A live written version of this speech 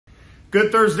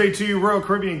Good Thursday to you, Royal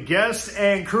Caribbean guests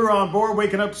and crew on board,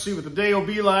 waking up to see what the day will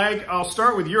be like. I'll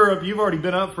start with Europe. You've already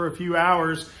been up for a few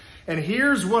hours. And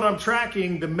here's what I'm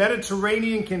tracking. The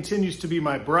Mediterranean continues to be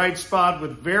my bright spot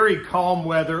with very calm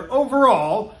weather.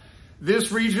 Overall,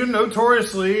 this region,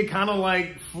 notoriously, kind of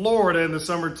like Florida in the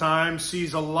summertime,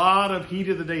 sees a lot of heat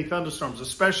of the day thunderstorms,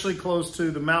 especially close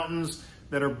to the mountains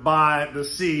that are by the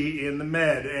sea in the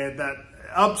Med. And that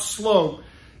upslope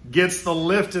gets the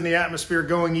lift in the atmosphere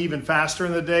going even faster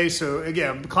in the day. So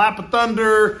again, clap of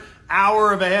thunder,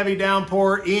 hour of a heavy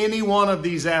downpour, any one of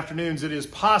these afternoons, it is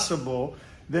possible.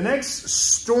 The next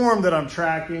storm that I'm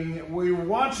tracking, we're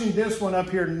watching this one up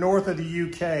here north of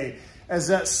the UK. As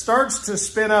that starts to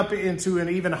spin up into an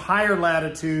even higher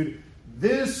latitude,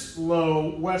 this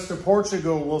low west of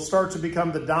Portugal will start to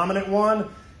become the dominant one.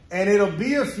 And it'll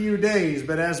be a few days,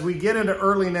 but as we get into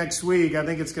early next week, I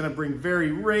think it's going to bring very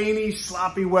rainy,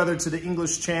 sloppy weather to the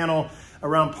English Channel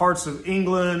around parts of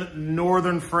England,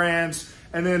 northern France,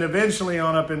 and then eventually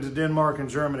on up into Denmark and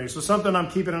Germany. So something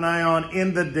I'm keeping an eye on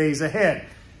in the days ahead.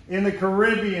 In the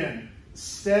Caribbean,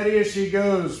 steady as she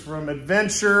goes from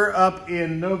Adventure up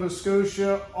in Nova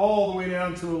Scotia all the way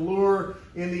down to Allure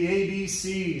in the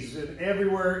ABCs and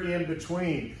everywhere in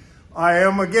between. I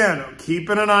am, again,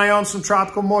 keeping an eye on some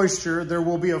tropical moisture. There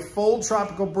will be a full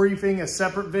tropical briefing, a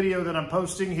separate video that I'm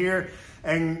posting here.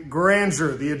 And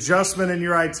Grandeur, the adjustment in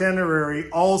your itinerary,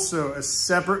 also a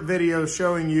separate video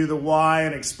showing you the why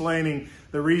and explaining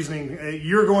the reasoning.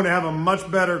 You're going to have a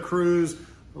much better cruise,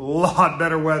 a lot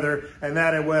better weather, and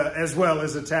that as well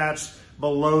is attached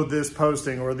below this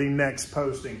posting or the next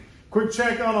posting. Quick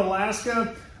check on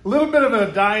Alaska. A little bit of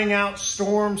a dying out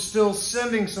storm, still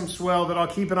sending some swell that I'll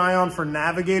keep an eye on for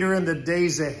Navigator in the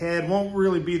days ahead. Won't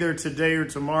really be there today or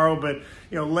tomorrow, but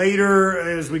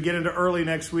later as we get into early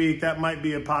next week, that might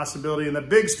be a possibility. And the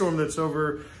big storm that's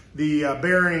over the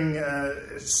Bering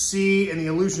Sea and the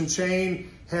Aleutian Chain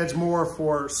heads more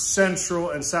for central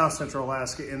and south central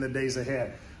Alaska in the days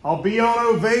ahead. I'll be on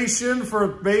Ovation for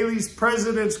Bailey's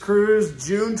President's Cruise.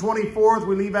 June 24th,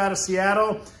 we leave out of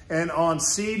Seattle. And on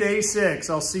Sea Day 6,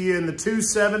 I'll see you in the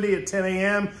 270 at 10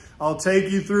 a.m. I'll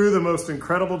take you through the most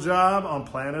incredible job on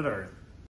planet Earth.